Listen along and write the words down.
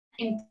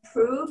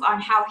improve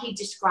on how he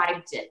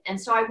described it. And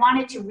so I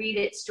wanted to read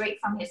it straight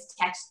from his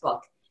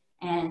textbook.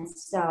 And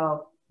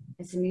so,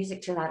 is the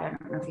music too loud? I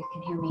don't know if you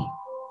can hear me.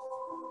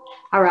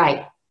 All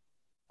right.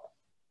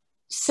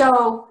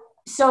 So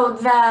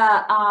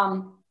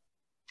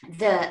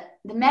the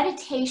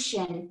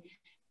meditation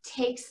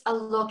takes a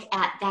look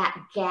at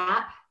that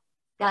gap,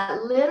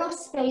 that little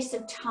space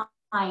of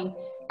time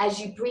as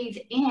you breathe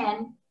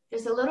in.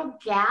 There's a little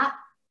gap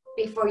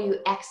before you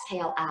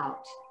exhale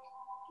out.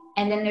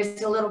 And then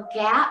there's a little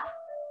gap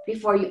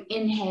before you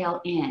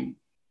inhale in.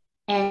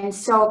 And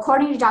so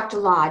according to Dr.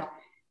 Lad,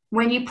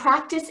 when you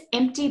practice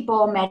empty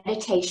bowl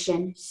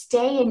meditation,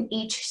 stay in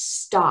each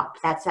stop.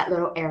 That's that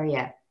little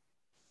area.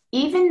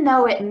 Even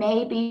though it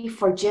may be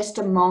for just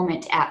a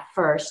moment at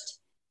first,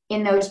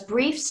 in those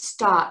brief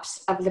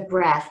stops of the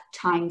breath,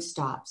 time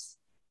stops.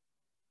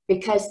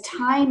 Because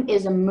time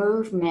is a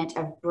movement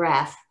of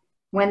breath.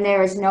 When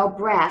there is no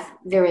breath,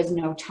 there is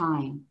no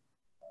time.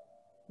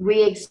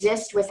 We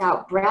exist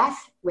without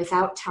breath,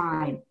 without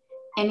time.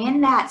 And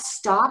in that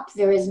stop,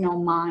 there is no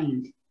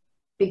mind,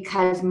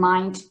 because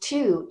mind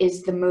too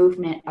is the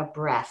movement of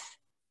breath.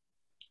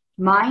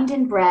 Mind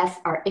and breath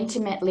are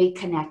intimately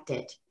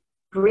connected.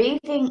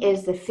 Breathing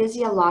is the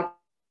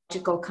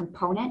physiological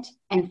component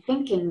and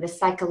thinking the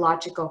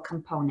psychological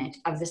component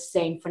of the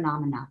same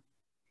phenomena.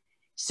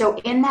 So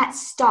in that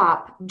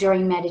stop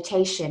during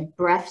meditation,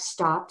 breath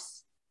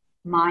stops,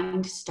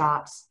 mind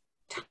stops,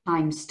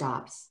 time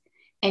stops,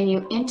 and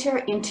you enter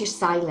into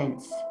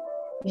silence.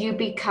 You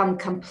become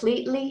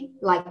completely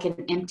like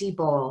an empty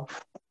bowl.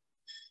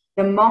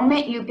 The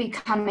moment you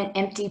become an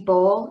empty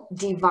bowl,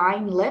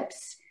 divine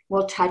lips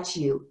will touch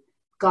you.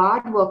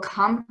 God will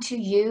come to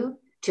you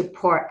to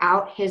pour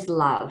out his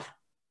love.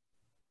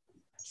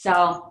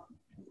 So,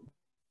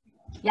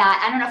 yeah,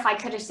 I don't know if I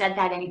could have said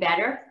that any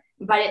better,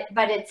 but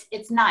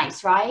it's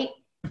nice, right?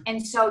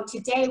 And so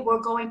today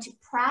we're going to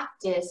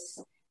practice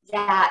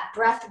that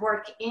breath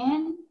work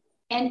in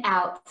and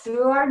out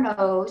through our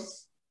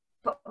nose,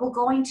 but we're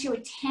going to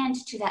attend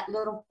to that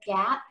little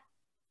gap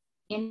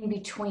in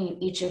between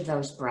each of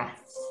those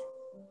breaths.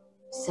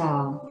 So,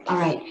 all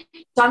right.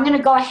 So I'm going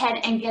to go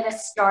ahead and get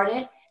us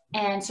started.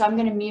 And so I'm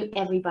going to mute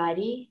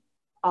everybody,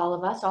 all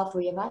of us, all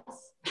three of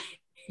us.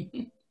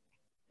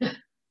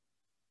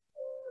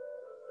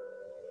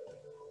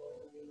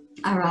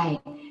 All right.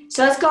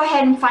 So let's go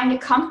ahead and find a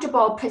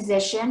comfortable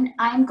position.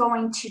 I'm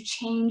going to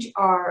change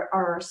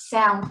our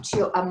sound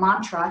to a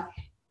mantra.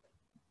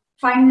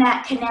 Find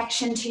that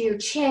connection to your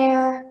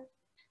chair,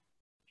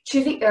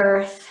 to the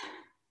earth.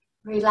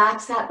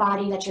 Relax that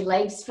body, let your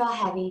legs feel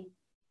heavy.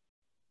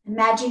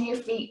 Imagine your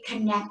feet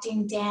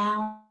connecting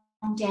down,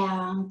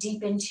 down,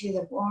 deep into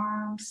the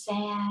warm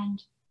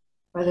sand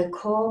or the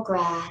cool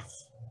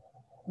grass,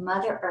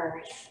 Mother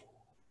Earth.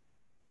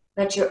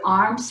 Let your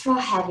arms feel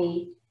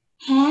heavy.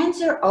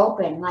 Hands are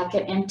open like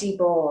an empty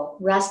bowl,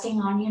 resting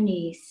on your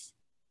knees.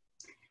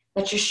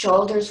 Let your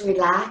shoulders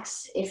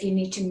relax if you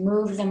need to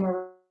move them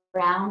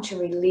around to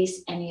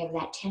release any of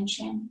that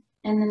tension,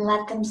 and then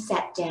let them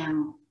set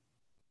down.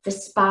 The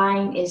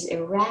spine is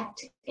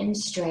erect and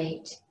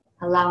straight,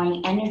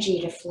 allowing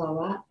energy to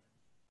flow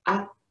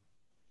up,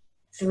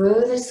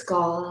 through the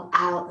skull,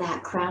 out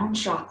that crown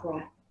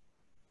chakra.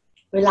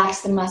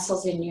 Relax the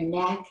muscles in your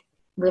neck.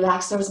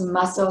 Relax those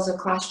muscles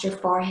across your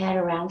forehead,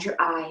 around your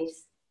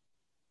eyes.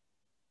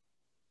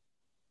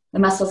 The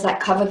muscles that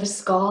cover the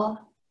skull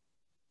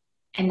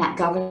and that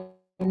govern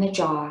the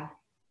jaw.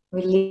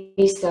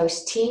 Release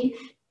those teeth.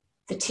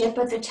 The tip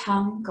of the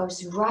tongue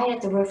goes right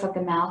at the roof of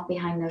the mouth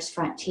behind those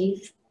front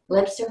teeth.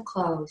 Lips are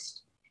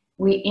closed.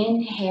 We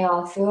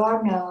inhale through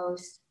our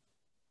nose,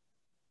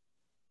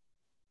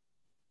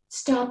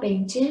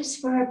 stopping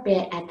just for a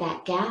bit at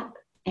that gap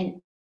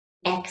and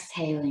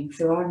exhaling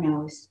through our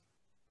nose.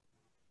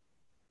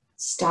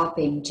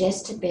 Stopping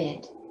just a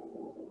bit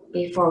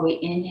before we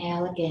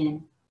inhale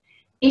again.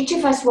 Each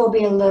of us will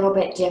be a little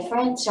bit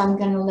different, so I'm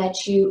going to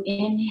let you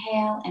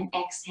inhale and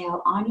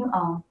exhale on your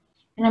own.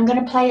 And I'm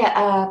going to play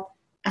a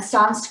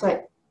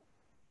Sanskrit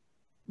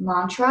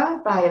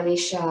mantra by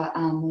Alicia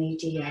Lee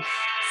Diaz.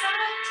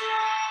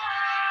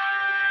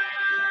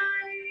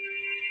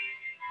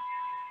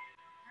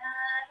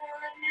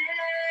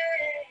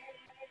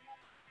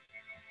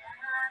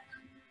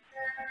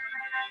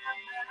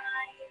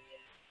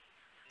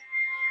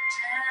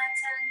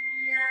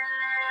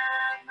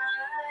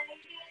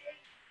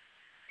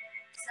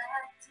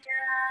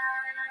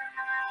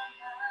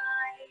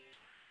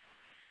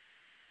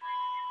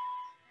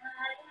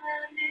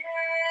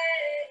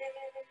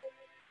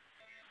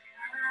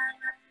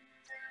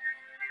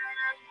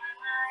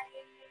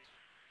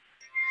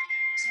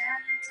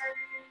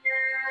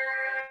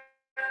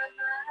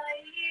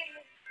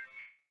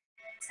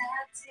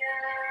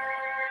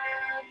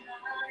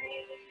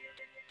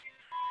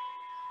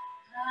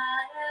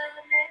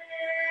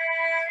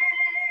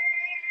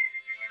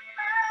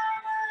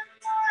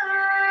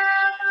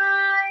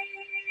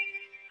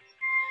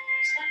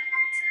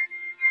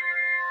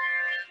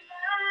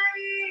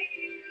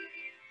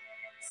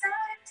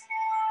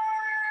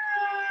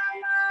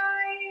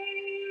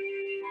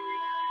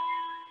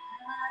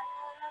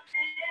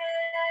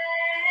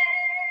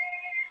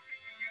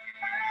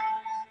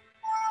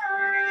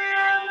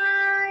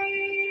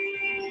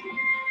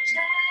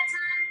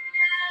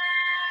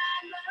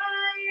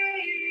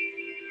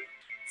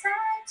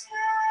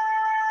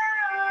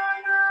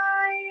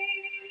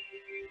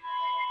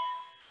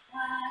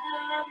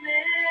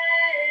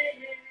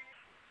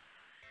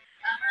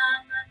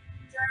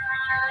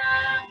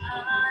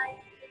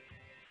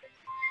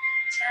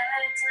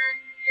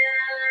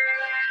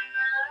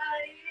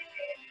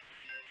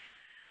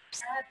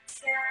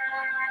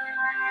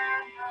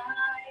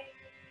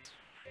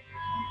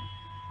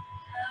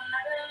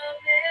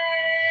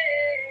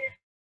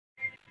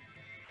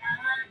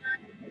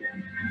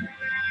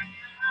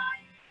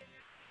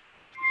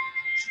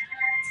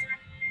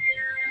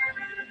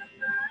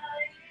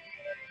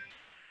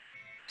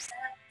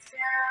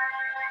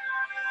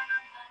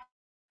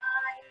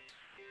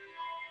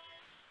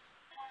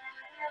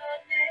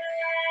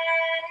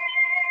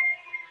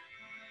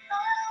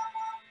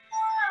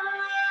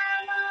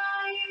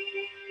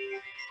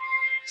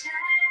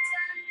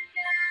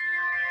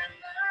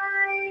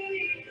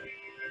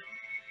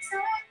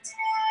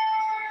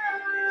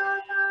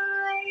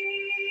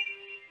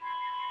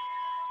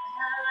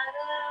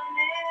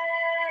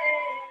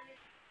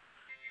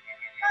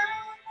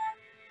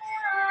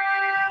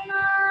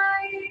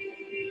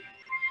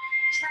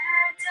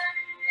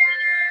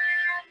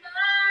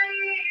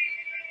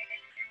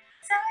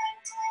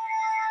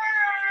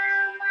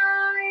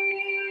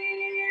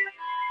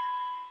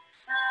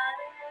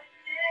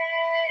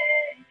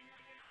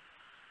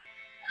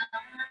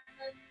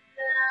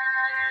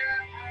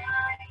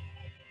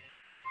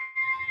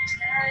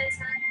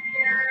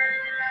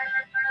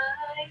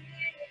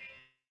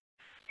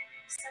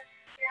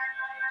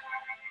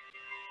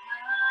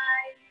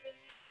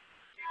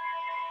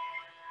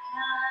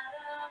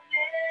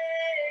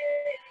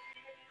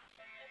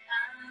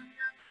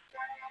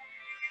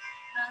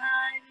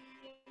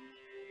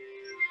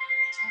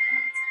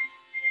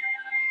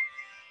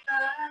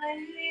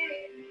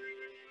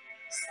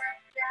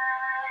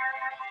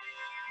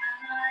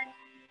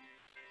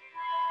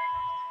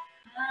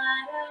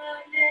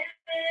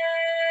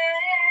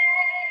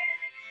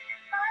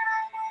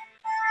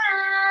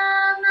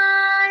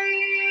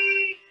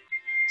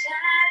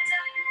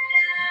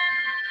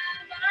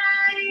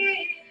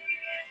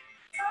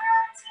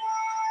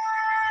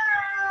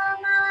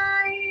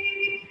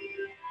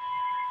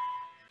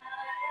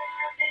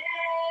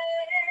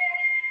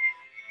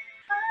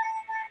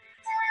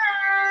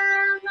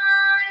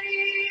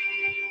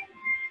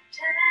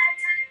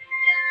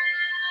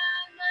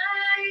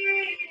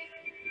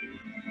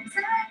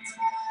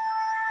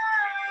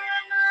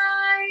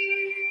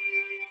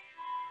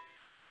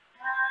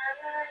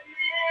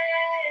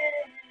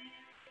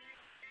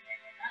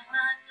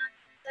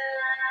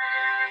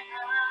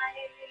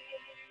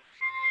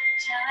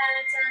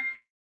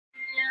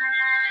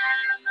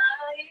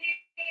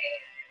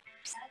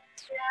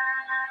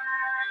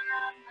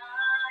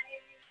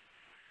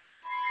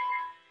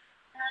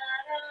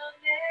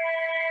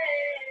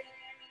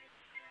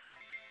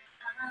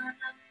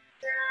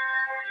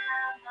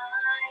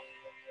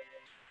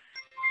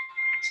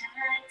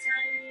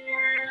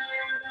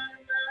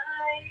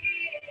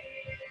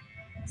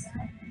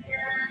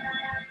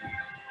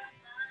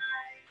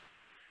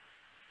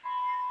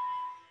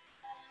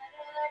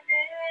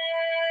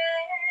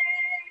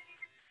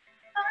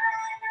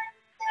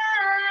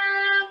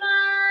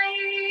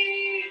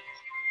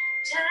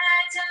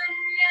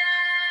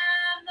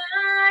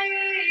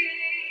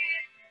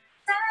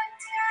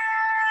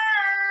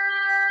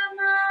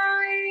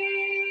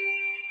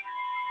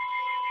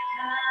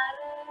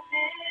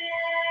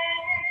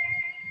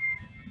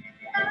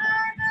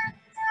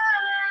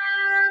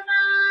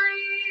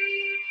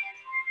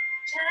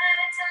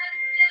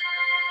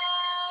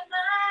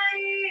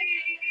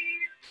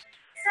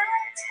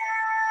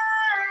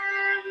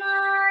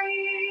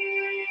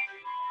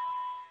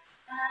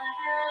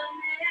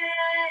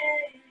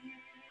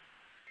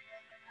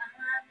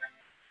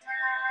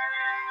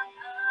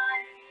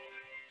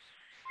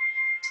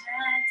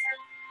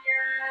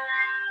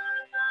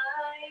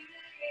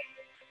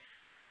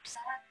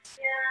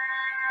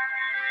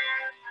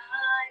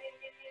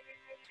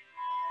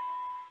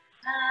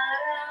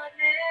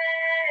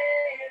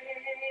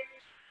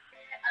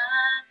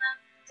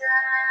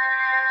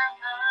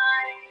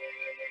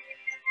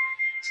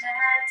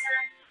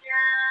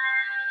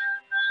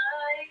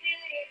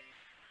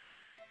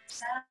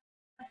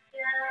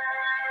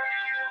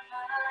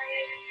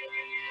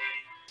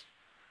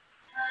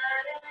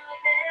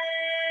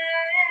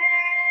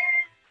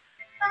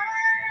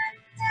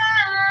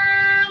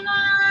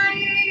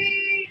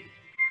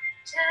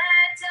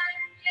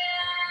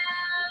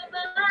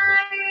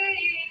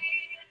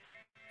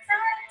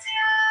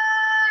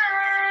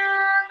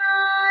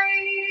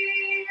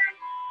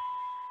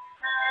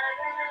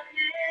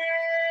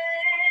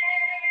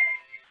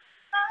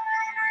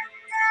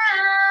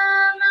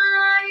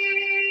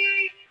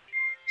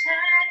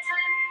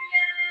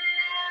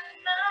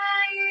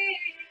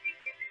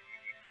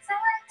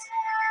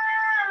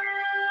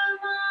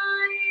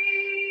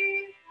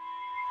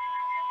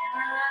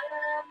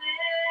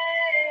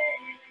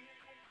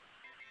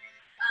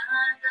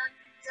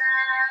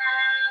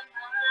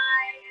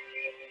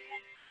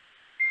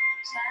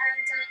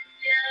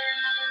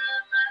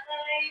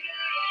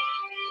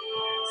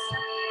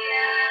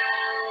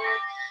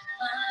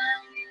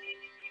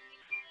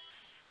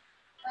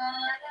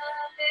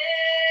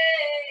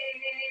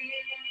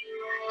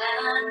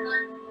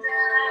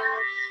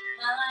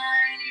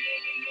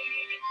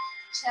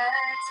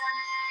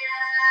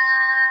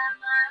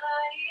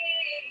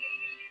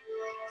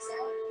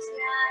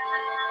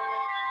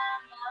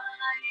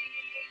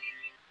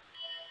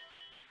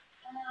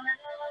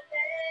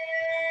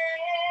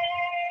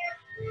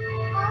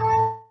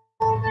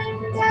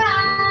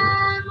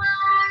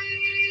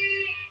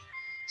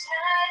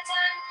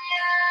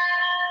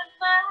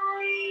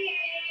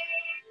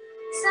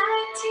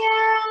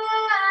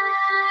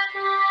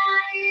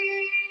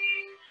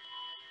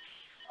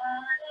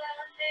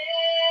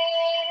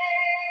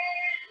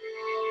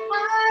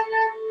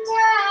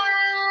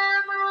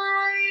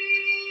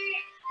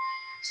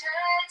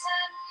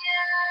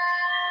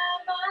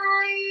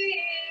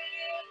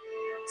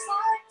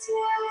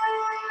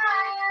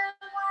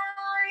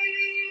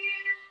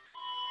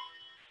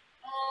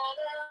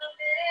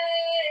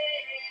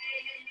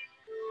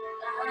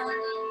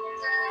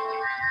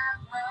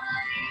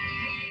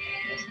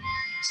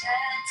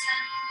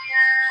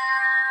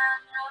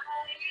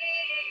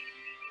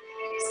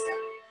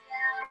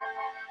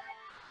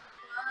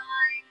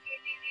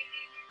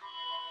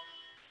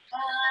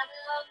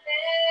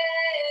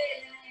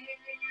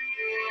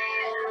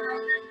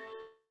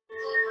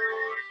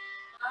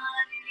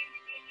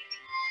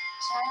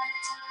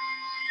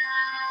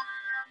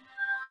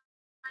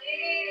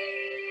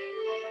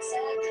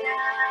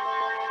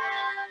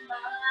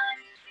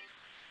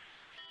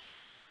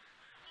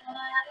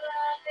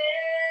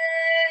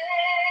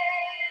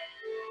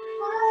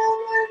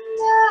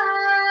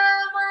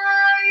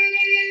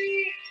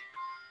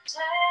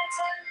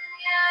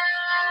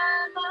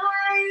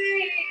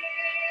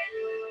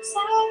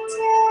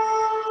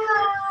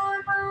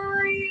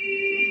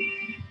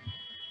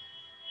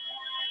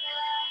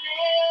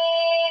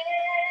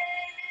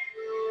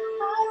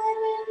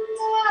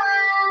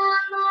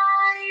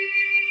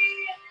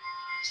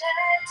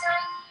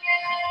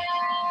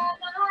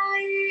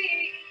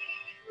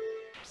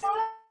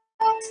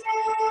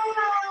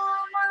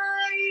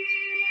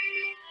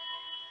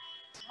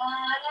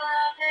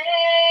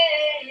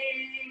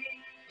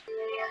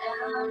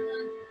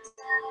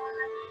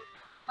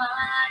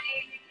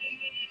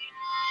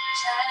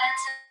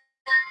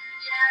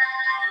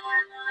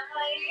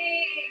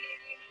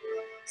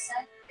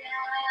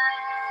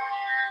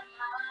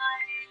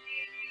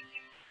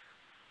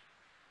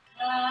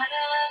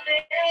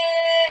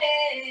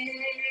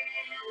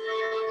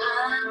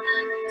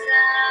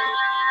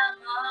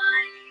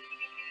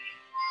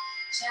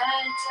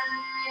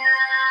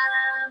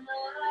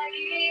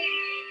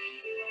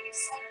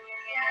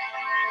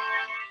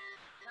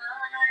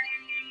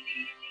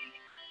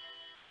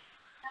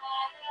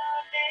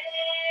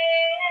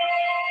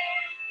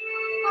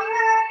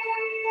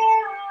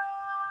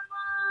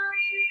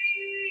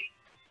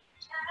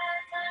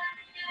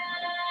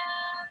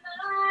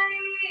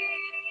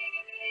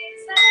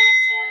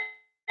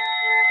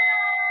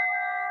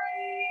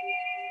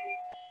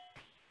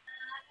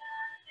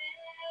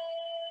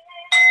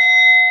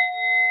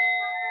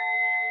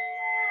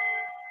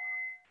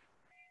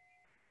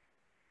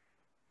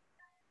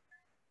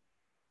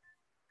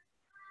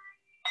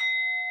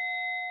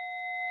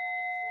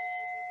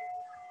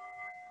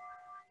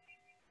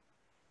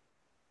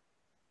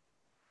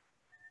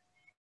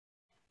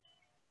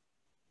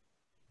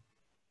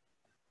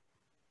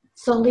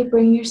 Slowly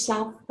bring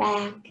yourself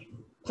back,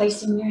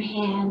 placing your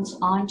hands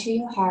onto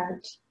your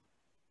heart.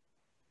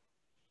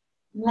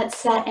 Let's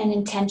set an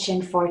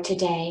intention for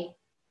today.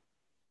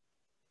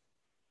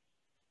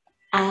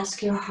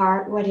 Ask your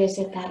heart, what is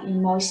it that you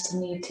most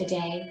need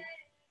today?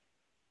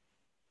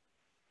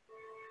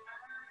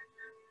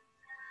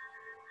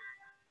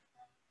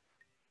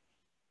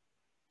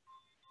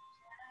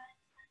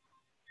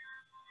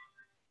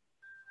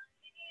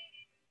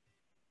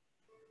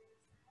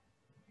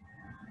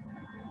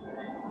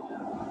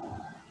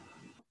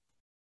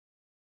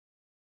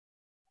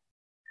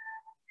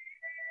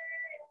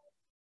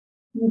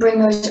 Bring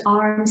those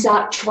arms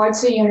out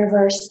towards the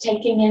universe,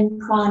 taking in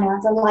prana,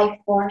 the life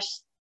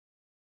force.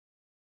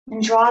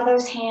 And draw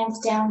those hands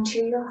down to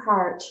your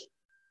heart,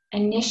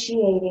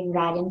 initiating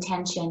that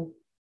intention,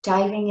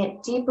 diving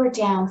it deeper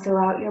down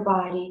throughout your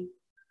body,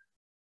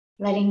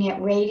 letting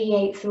it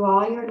radiate through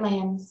all your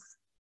limbs,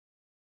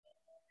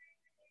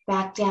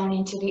 back down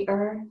into the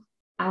earth,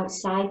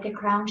 outside the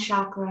crown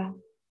chakra.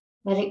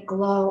 Let it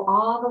glow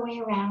all the way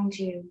around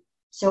you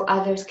so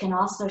others can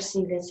also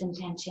see this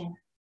intention.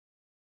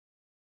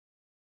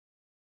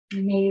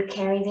 And may you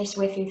carry this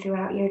with you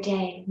throughout your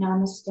day.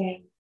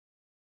 Namaste.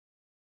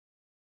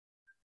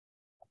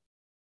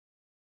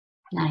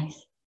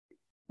 Nice.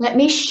 Let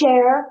me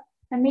share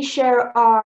our